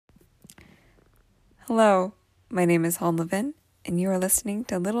Hello, my name is Han Levin, and you are listening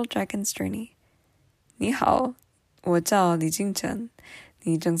to Little Dragon's Journey. 你好，我叫李敬晨，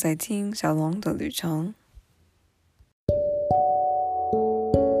你正在听小龙的旅程。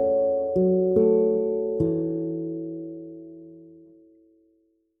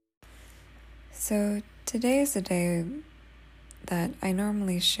So today is a day that I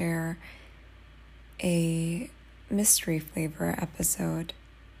normally share a mystery flavor episode.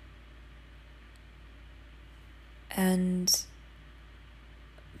 And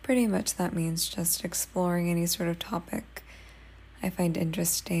pretty much that means just exploring any sort of topic I find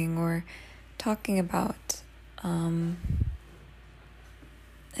interesting or talking about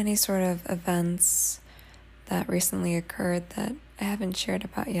any sort of events that recently occurred that I haven't shared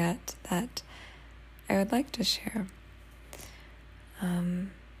about yet that I would like to share.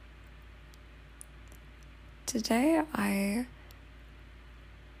 Today I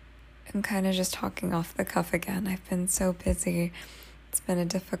am kind of just talking off the cuff again. I've been so busy. It's been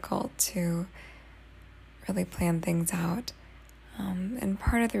difficult to really plan things out. And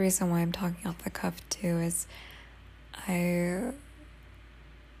part of the reason why I'm talking off the cuff too is this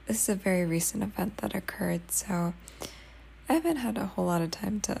is a very recent event that occurred, so I haven't had a whole lot of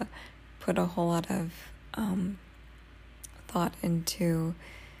time to put a whole lot of thought into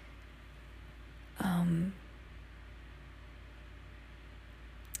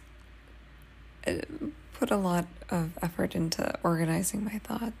put a lot of effort into organizing my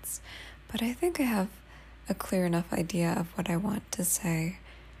thoughts, but I think I have a clear enough idea of what I want to say.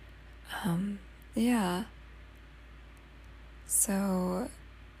 So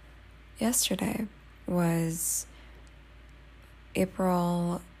yesterday was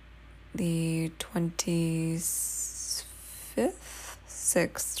April the 25th,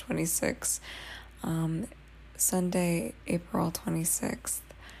 26th, Sunday, April 26th.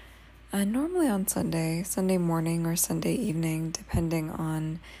 Normally on Sunday morning or Sunday evening, depending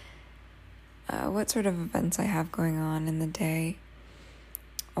on what sort of events I have going on in the day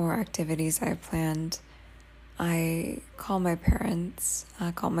or activities I have planned, I call my parents,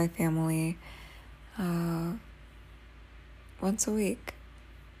 call my family once a week.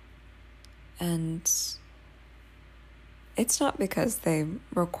 And it's not because they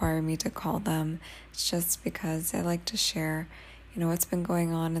require me to call them, it's just because I like to share what's been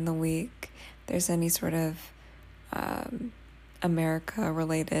going on in the week. If there's any sort of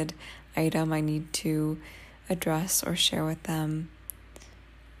America-related item I need to address or share with them.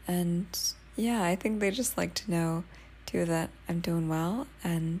 And I think they just like to know too that I'm doing well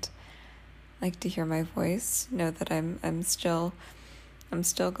and like to hear my voice, know that I'm still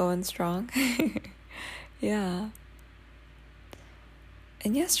going strong. Yeah.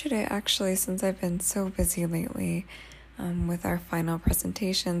 And yesterday, actually, since I've been so busy lately, with our final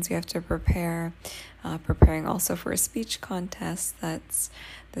presentations, we have to preparing also for a speech contest that's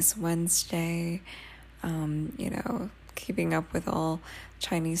this Wednesday, keeping up with all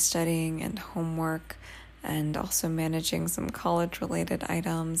Chinese studying and homework, and also managing some college-related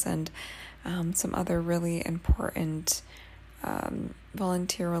items and some other really important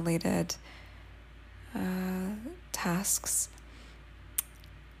volunteer-related tasks,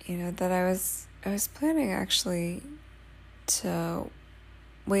 that I was planning actually to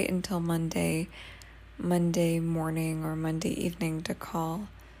wait until Monday morning or Monday evening to call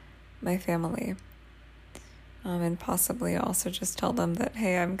my family, and possibly also just tell them that,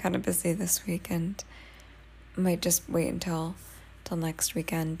 hey, I'm kind of busy this week and might just wait until next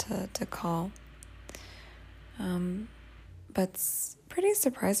weekend to call. But pretty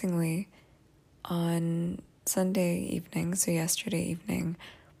surprisingly, on Sunday evening, so yesterday evening,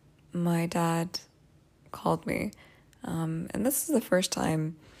 my dad called me. And this is the first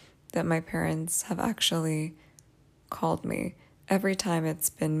time that my parents have actually called me. Every time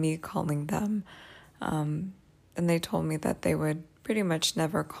it's been me calling them. And they told me that they would pretty much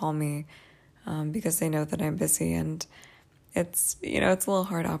never call me because they know that I'm busy, and it's a little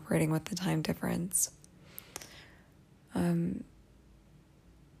hard operating with the time difference. And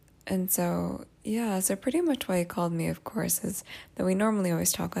so pretty much why he called me, of course, is that we normally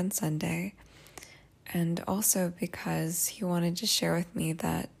always talk on Sunday. And also because he wanted to share with me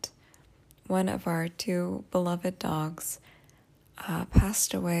that one of our two beloved dogs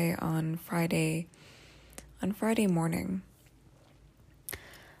passed away on Friday morning.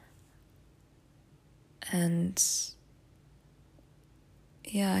 And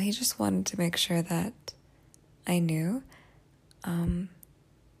he just wanted to make sure that I knew. And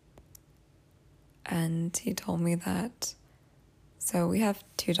he told me that, so we have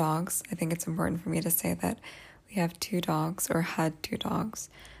two dogs. I think it's important for me to say that we have two dogs, or had two dogs.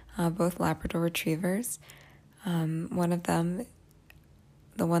 both Labrador retrievers. One of them,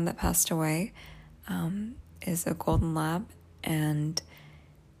 the one that passed away, is a golden lab, and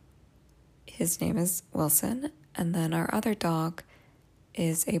his name is Wilson. And then our other dog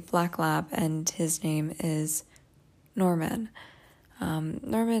is a black lab, and his name is Norman.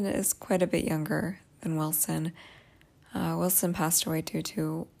 Norman is quite a bit younger than Wilson. Wilson passed away due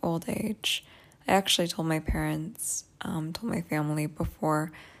to old age. I actually told my parents, told my family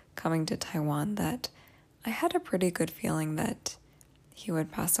before coming to Taiwan that I had a pretty good feeling that he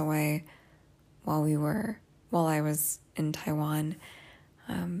would pass away while I was in Taiwan.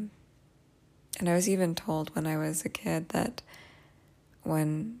 And I was even told when I was a kid that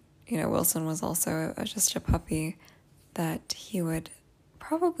when, Wilson was also just a puppy, that he would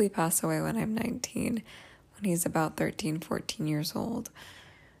probably pass away when I'm 19, when he's about 13, 14 years old.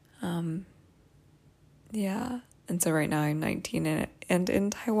 Yeah. And so right now I'm 19 and in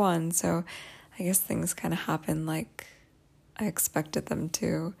Taiwan, so I guess things kind of happen like I expected them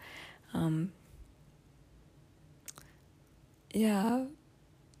to. Yeah.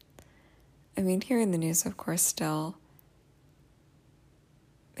 I mean, hearing the news, of course, still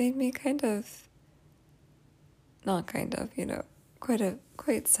made me quite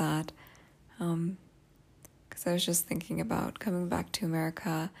sad. Because I was just thinking about coming back to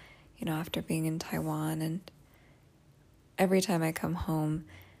America, after being in Taiwan. And every time I come home,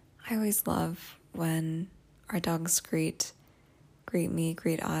 I always love when our dogs greet me,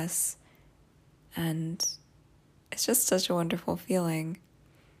 greet us. And it's just such a wonderful feeling.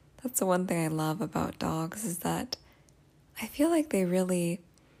 That's the one thing I love about dogs, is that I feel like they really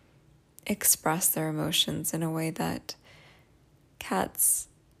express their emotions in a way that cats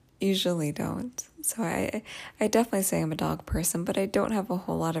usually don't. So I definitely say I'm a dog person, but I don't have a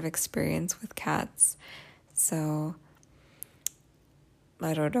whole lot of experience with cats. So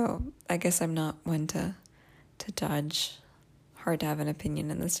I don't know. I guess I'm not one to judge. Hard to have an opinion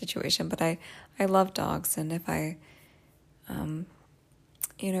in this situation, but I love dogs, and if I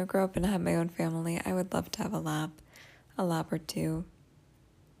grow up and have my own family, I would love to have a lab or two.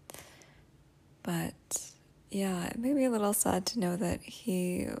 But yeah, it made me a little sad to know that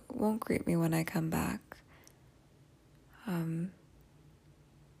he won't greet me when I come back.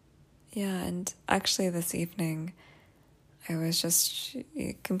 Yeah, and actually this evening, I was just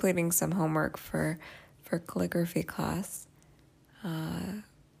completing some homework for calligraphy class,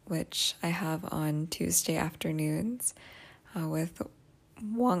 which I have on Tuesday afternoons with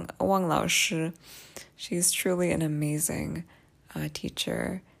Wang Lao Shi. She's truly an amazing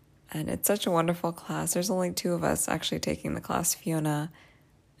teacher, and it's such a wonderful class. There's only two of us actually taking the class, Fiona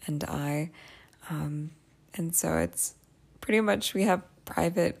and I, and so it's pretty much, we have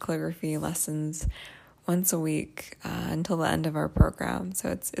private calligraphy lessons once a week until the end of our program. So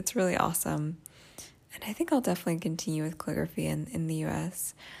it's really awesome. And I think I'll definitely continue with calligraphy in the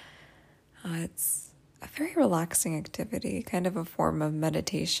US. It's a very relaxing activity, kind of a form of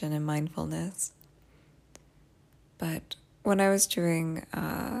meditation and mindfulness. But when I was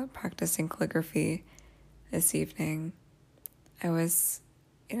practicing calligraphy this evening, I was,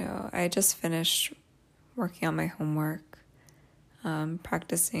 I just finished working on my homework,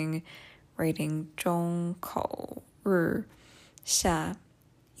 practicing writing 中口日下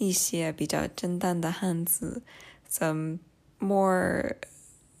一些比较简单的汉字, some more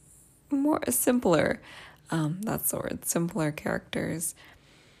simpler, that's the word, simpler characters.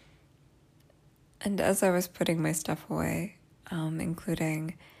 And as I was putting my stuff away,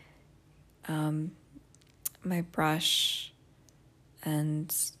 including my brush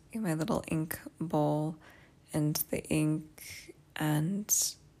and my little ink bowl and the ink and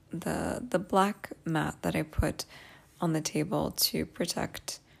the black mat that I put on the table to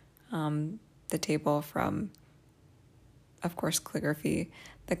protect the table from, of course, the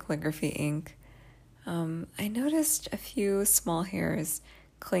calligraphy ink. I noticed a few small hairs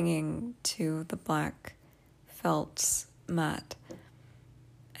clinging to the black felt mat,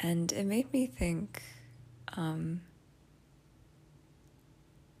 and it made me think of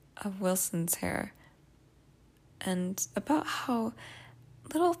Wilson's hair and about how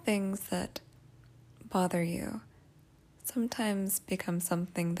little things that bother you sometimes become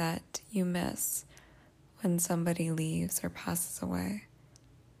something that you miss when somebody leaves or passes away.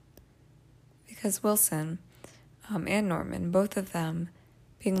 Because Wilson and Norman, both of them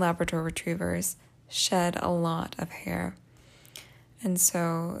being Labrador retrievers, shed a lot of hair. And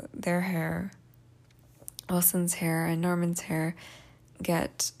so their hair, Wilson's hair and Norman's hair,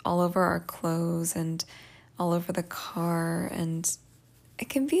 get all over our clothes and all over the car, and it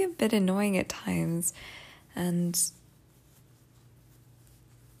can be a bit annoying at times. And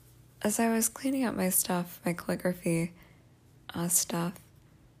as I was cleaning up my stuff, my calligraphy stuff,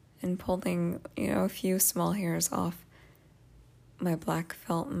 and pulling, a few small hairs off my black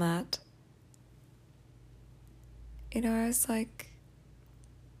felt mat, I was like,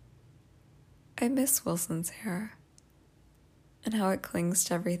 I miss Wilson's hair and how it clings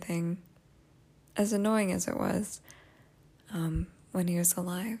to everything, as annoying as it was when he was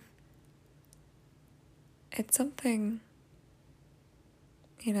alive. It's something,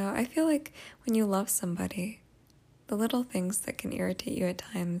 I feel like when you love somebody, the little things that can irritate you at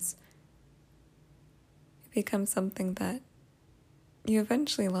times become something that you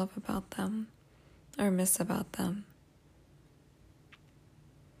eventually love about them or miss about them.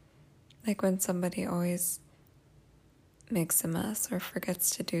 Like when somebody always makes a mess or forgets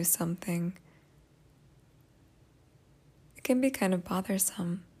to do something, it can be kind of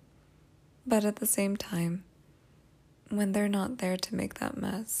bothersome. But at the same time, when they're not there to make that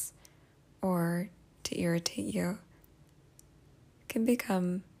mess or to irritate you, it can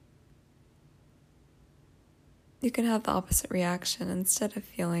become, you can have the opposite reaction. Instead of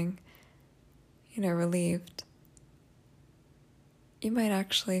feeling, relieved, you might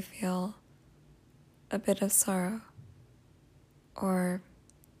actually feel a bit of sorrow, or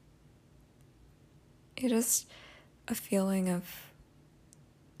just a feeling of,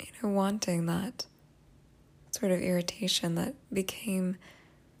 wanting that sort of irritation that became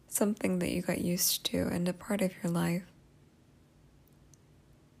something that you got used to and a part of your life.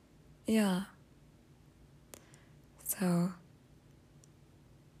 Yeah. So,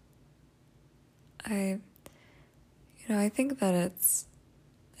 I think that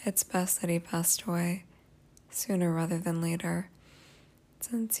it's best that he passed away sooner rather than later,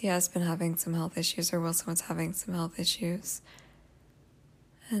 since he has been having some health issues, or Wilson was having some health issues.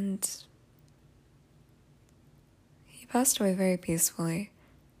 And he passed away very peacefully.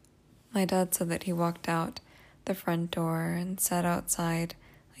 My dad said that he walked out the front door and sat outside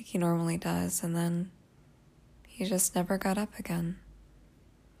like he normally does, and then he just never got up again.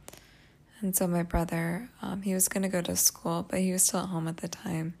 And so my brother, he was going to go to school, but he was still at home at the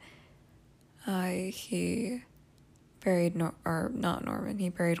time. He buried, he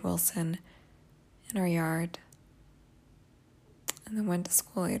buried Wilson in our yard and then went to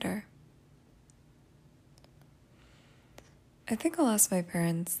school later. I think I'll ask my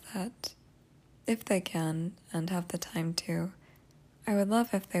parents that if they can and have the time to, I would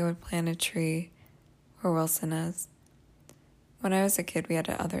love if they would plant a tree where Wilson is. When I was a kid, we had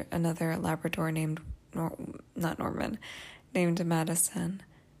another Labrador named named Madison.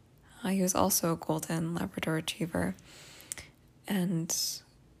 He was also a golden Labrador retriever. And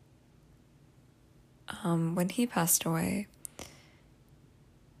when he passed away,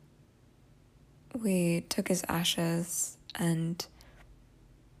 we took his ashes and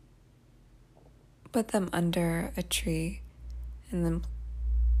put them under a tree, and then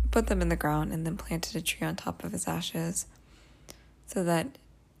put them in the ground, and then planted a tree on top of his ashes, so that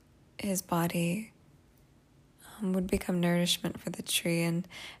his body would become nourishment for the tree, and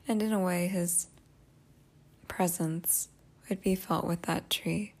in a way his presence would be felt with that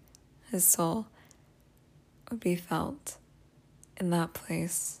tree. His soul would be felt in that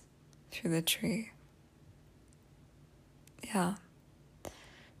place through the tree. Yeah.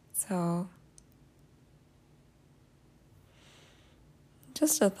 So,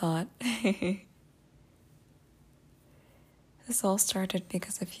 just a thought. This all started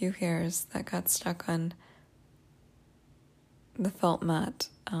because a few hairs that got stuck on the felt mat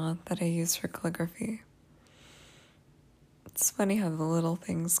that I use for calligraphy. It's funny how the little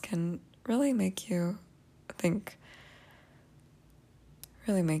things can really make you think.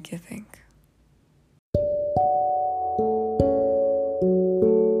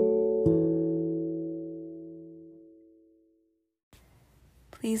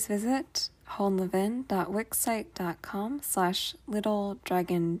 Please visit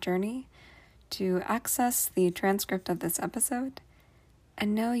honlevin.wixsite.com/littledragonjourney to access the transcript of this episode.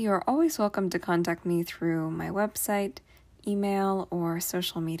 And know you are always welcome to contact me through my website, email, or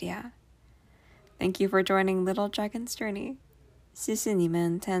social media. Thank you for joining Little Dragon's Journey. 谢谢你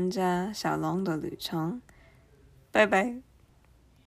们参加小龙的旅程。拜拜。